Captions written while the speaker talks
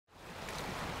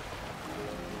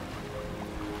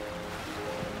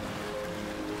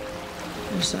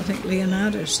As I think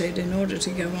Leonardo said, in order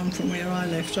to go on from where I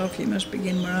left off, you must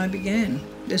begin where I began.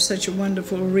 There's such a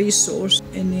wonderful resource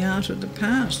in the art of the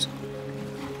past.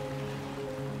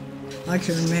 I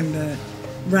can remember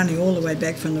running all the way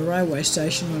back from the railway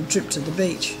station on a trip to the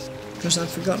beach because I'd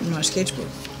forgotten my sketchbook.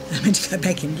 I had to go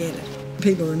back and get it.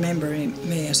 People remember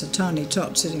me as a tiny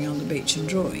tot sitting on the beach and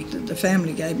drawing. The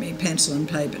family gave me pencil and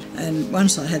paper, and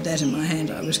once I had that in my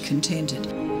hand, I was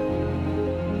contented.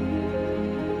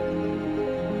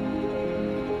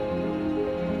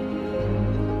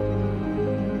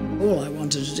 All I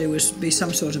wanted to do was be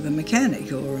some sort of a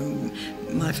mechanic, or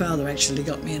my father actually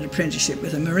got me an apprenticeship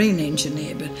with a marine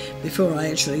engineer, but before I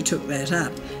actually took that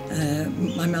up,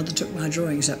 my mother took my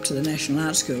drawings up to the National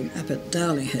Art School up at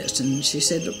Darlinghurst, and she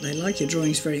said, look, they like your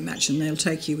drawings very much and they'll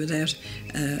take you without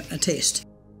a test.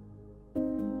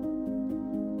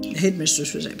 The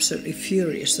headmistress was absolutely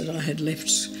furious that I had left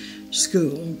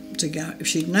school to go. If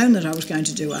she'd known that I was going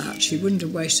to do art, she wouldn't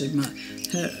have wasted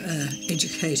her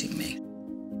educating me.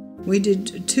 We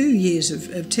did 2 years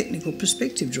of technical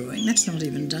perspective drawing. That's not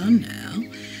even done now.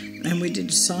 And we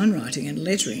did sign writing and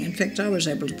lettering. In fact, I was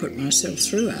able to put myself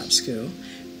through art school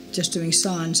just doing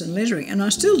signs and lettering. And I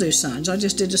still do signs. I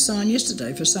just did a sign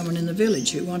yesterday for someone in the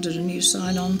village who wanted a new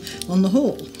sign on the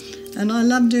hall. And I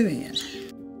love doing it.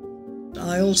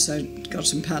 I also got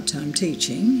some part-time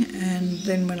teaching, and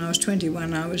then when I was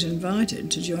 21 I was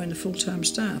invited to join the full-time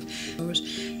staff. I was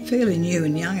fairly new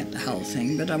and young at the whole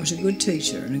thing, but I was a good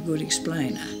teacher and a good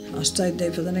explainer. I stayed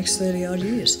there for the next 30-odd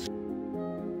years.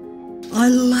 I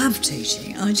love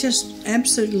teaching. I just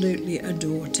absolutely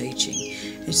adore teaching.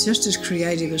 It's just as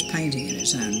creative as painting in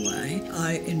its own way.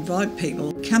 I invite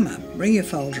people, come up, bring your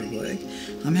folder of work.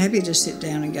 I'm happy to sit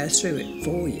down and go through it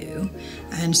for you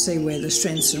and see where the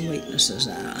strengths and weaknesses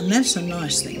are. And that's a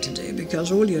nice thing to do,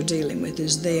 because all you're dealing with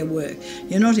is their work.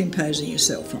 You're not imposing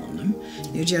yourself on them.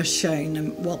 You're just showing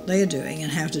them what they're doing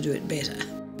and how to do it better.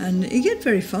 And you get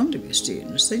very fond of your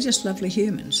students. They're just lovely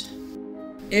humans.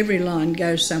 Every line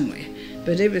goes somewhere,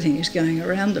 but everything is going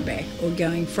around the back or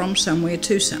going from somewhere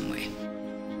to somewhere.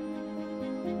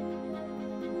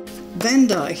 Van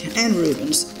Dyck and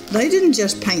Rubens, they didn't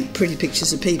just paint pretty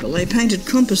pictures of people, they painted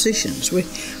compositions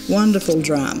with wonderful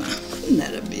drama. Isn't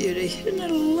that a beauty? Isn't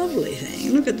that a lovely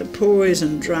thing? Look at the poise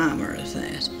and drama of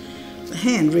that. The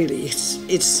hand really,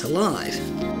 it's alive.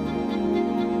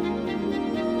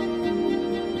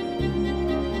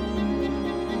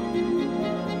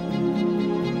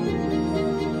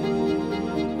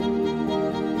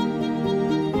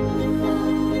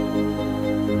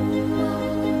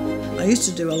 I used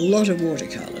to do a lot of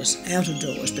watercolours out of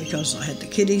doors because I had the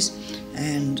kiddies,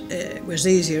 and it was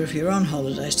easier if you're on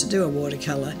holidays to do a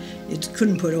watercolour. You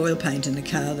couldn't put oil paint in the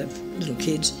car, the little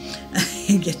kids,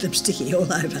 and get them sticky all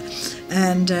over.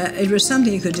 And it was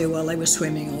something you could do while they were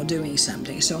swimming or doing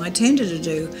something. So I tended to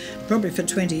do, probably for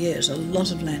 20 years, a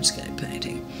lot of landscape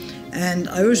painting. And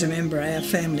I always remember our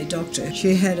family doctor.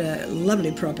 She had a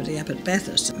lovely property up at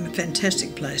Bathurst, a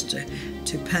fantastic place to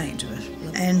paint.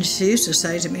 And she used to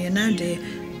say to me, you know, dear,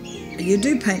 you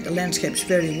do paint the landscapes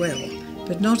very well,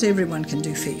 but not everyone can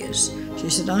do figures. She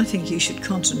said, I think you should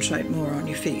concentrate more on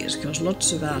your figures, because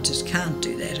lots of artists can't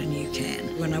do that and you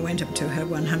can. When I went up to her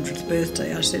 100th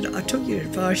birthday, I said, I took your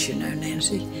advice, you know,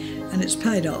 Nancy, and it's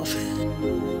paid off.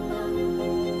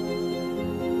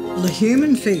 The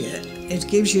human figure, it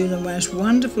gives you the most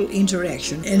wonderful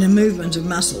interaction in a movement of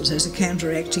muscles as a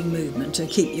counteracting movement to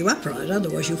keep you upright,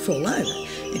 otherwise you'll fall over.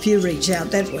 If you reach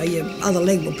out that way, your other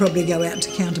leg will probably go out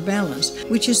to counterbalance,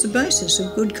 which is the basis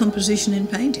of good composition in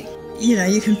painting. You know,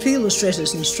 you can feel the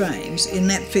stresses and strains in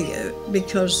that figure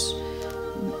because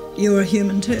you're a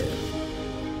human too.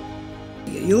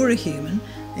 You're a human.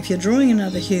 If you're drawing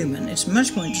another human, it's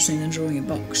much more interesting than drawing a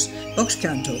box. Box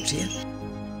can't talk to you.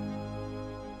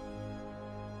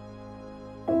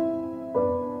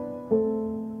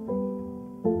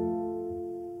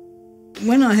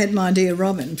 When I had my dear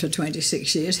Robin for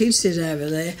 26 years, he'd sit over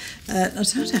there, I'd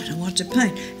say, I don't know what to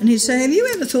paint. And he'd say, have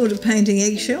you ever thought of painting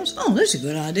eggshells? Oh, that's a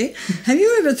good idea. Have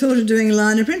you ever thought of doing a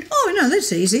liner print? Oh, no,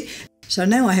 that's easy. So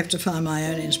now I have to find my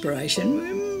own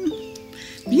inspiration.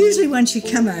 Usually once you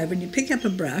come over and you pick up a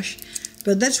brush,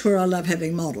 but that's where I love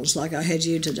having models like I had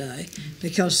you today,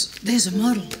 because there's a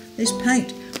model, there's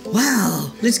paint.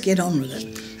 Wow, let's get on with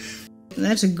it.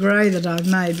 That's a grey that I've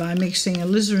made by mixing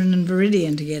alizarin and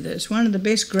viridian together. It's one of the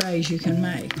best greys you can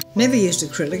make. Never used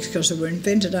acrylics because they were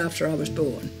invented after I was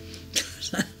born.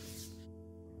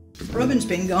 Robin's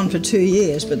been gone for 2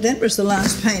 years, but that was the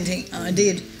last painting I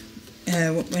did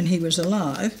when he was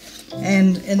alive.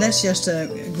 And that's just a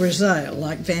grisaille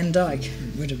like Van Dyck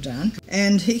would have done.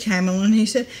 And he came along and he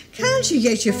said, "Can't you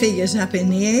get your figures up in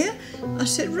the air?" I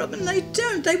said, "Robin, they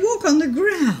don't. They walk on the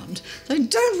ground. They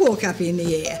don't walk up in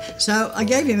the air." So I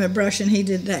gave him a brush and he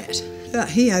did that.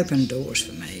 But he opened doors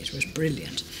for me. It was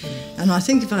brilliant. And I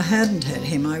think if I hadn't had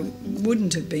him, I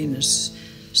wouldn't have been as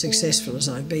successful as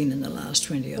I've been in the last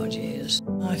 20-odd years.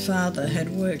 My father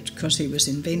had worked, because he was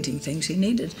inventing things, he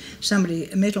needed somebody,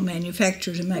 a metal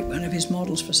manufacturer, to make one of his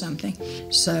models for something.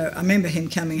 So I remember him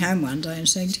coming home one day and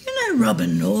saying, "Do you know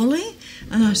Robin Norley?"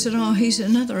 And I said, "Oh, he's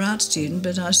another art student,"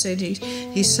 but I said,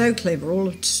 he's so clever, all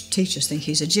the teachers think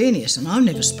he's a genius, and I've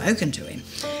never spoken to him.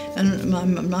 And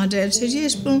my dad said,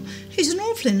 "Yes, well, he's an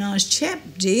awfully nice chap,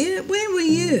 dear. Where were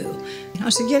you?" I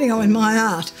said, "Getting on with my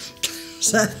art."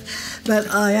 But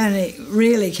I only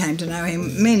really came to know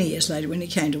him many years later when he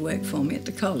came to work for me at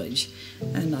the college.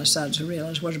 And I started to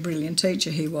realise what a brilliant teacher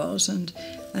he was. And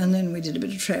then we did a bit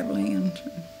of travelling and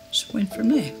just went from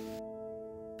there.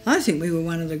 I think we were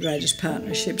one of the greatest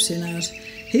partnerships in art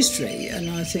history.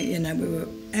 And I think, we were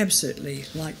absolutely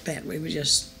like that. We were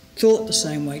just thought the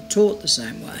same way, taught the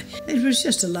same way. It was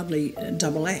just a lovely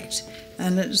double act.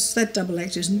 And that double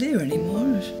act isn't there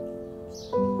anymore.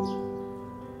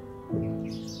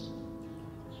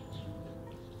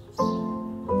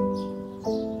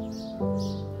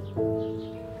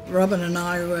 Robin and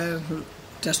I were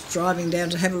just driving down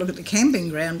to have a look at the camping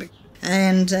ground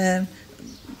and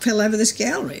fell over this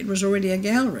gallery. It was already a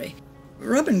gallery.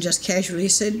 Robin just casually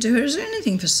said to her, "Is there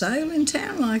anything for sale in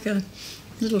town, like a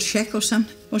little shack or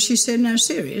something?" Well, she said, "No,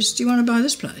 serious, do you want to buy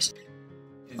this place?"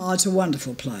 Oh, it's a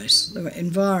wonderful place. The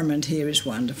environment here is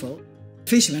wonderful.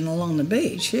 Fishermen along the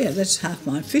beach, yeah, that's half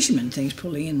my fisherman things,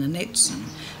 pulling in the nets and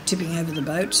tipping over the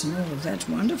boats and all of that's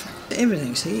wonderful.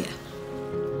 Everything's here.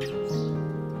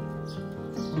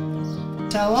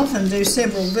 So I often do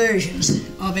several versions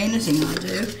of anything I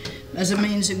do as a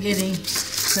means of getting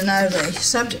to know the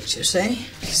subject, you see.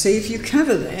 See, if you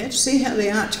cover that, see how the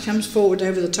arch comes forward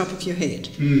over the top of your head.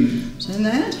 See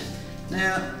that?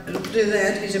 Now, to do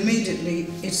that, it immediately,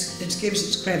 it gives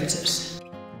its gravitas.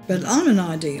 But I'm an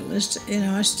idealist,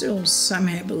 I still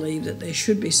somehow believe that there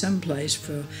should be some place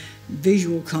for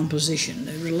visual composition,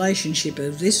 the relationship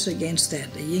of this against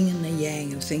that, the yin and the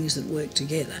yang of things that work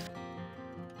together.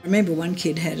 I remember one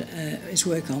kid had his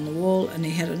work on the wall and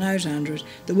he had a note under it,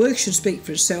 "The work should speak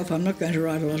for itself, I'm not going to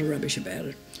write a lot of rubbish about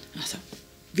it." I thought,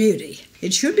 beauty.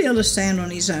 It should be able to stand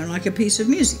on its own like a piece of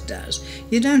music does.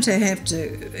 You don't have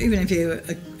to, even if you're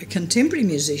a contemporary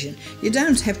musician, you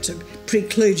don't have to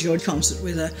preclude your concert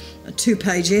with a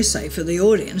 2-page essay for the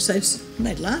audience.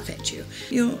 They'd laugh at you.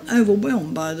 You're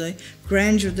overwhelmed by the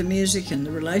grandeur of the music and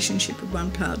the relationship of one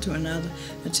part to another,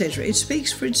 etc. It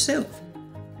speaks for itself.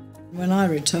 When I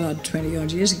retired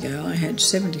 20-odd years ago, I had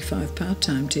 75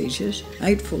 part-time teachers,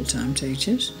 8 full-time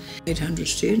teachers, 800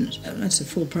 students. That's a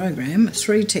full program,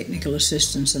 3 technical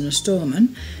assistants and a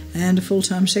storeman, and a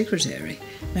full-time secretary.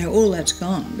 Now, all that's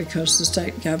gone because the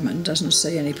state government doesn't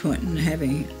see any point in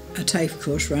having a TAFE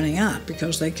course running art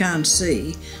because they can't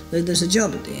see that there's a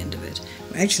job at the end of it.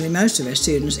 Actually, most of our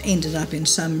students ended up in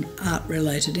some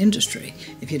art-related industry.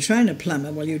 If you train a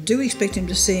plumber, well, you do expect him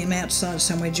to see him outside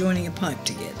somewhere joining a pipe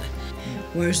together.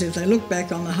 Whereas if they look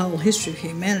back on the whole history of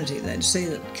humanity, they'd see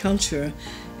that culture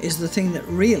is the thing that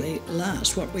really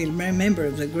lasts. What we remember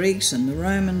of the Greeks and the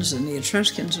Romans and the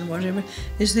Etruscans and whatever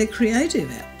is their creative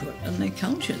output and their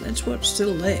culture. That's what's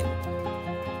still there.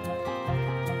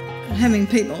 Having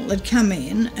people that come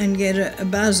in and get a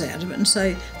buzz out of it and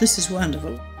say, "This is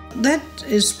wonderful," that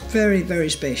is very, very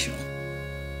special.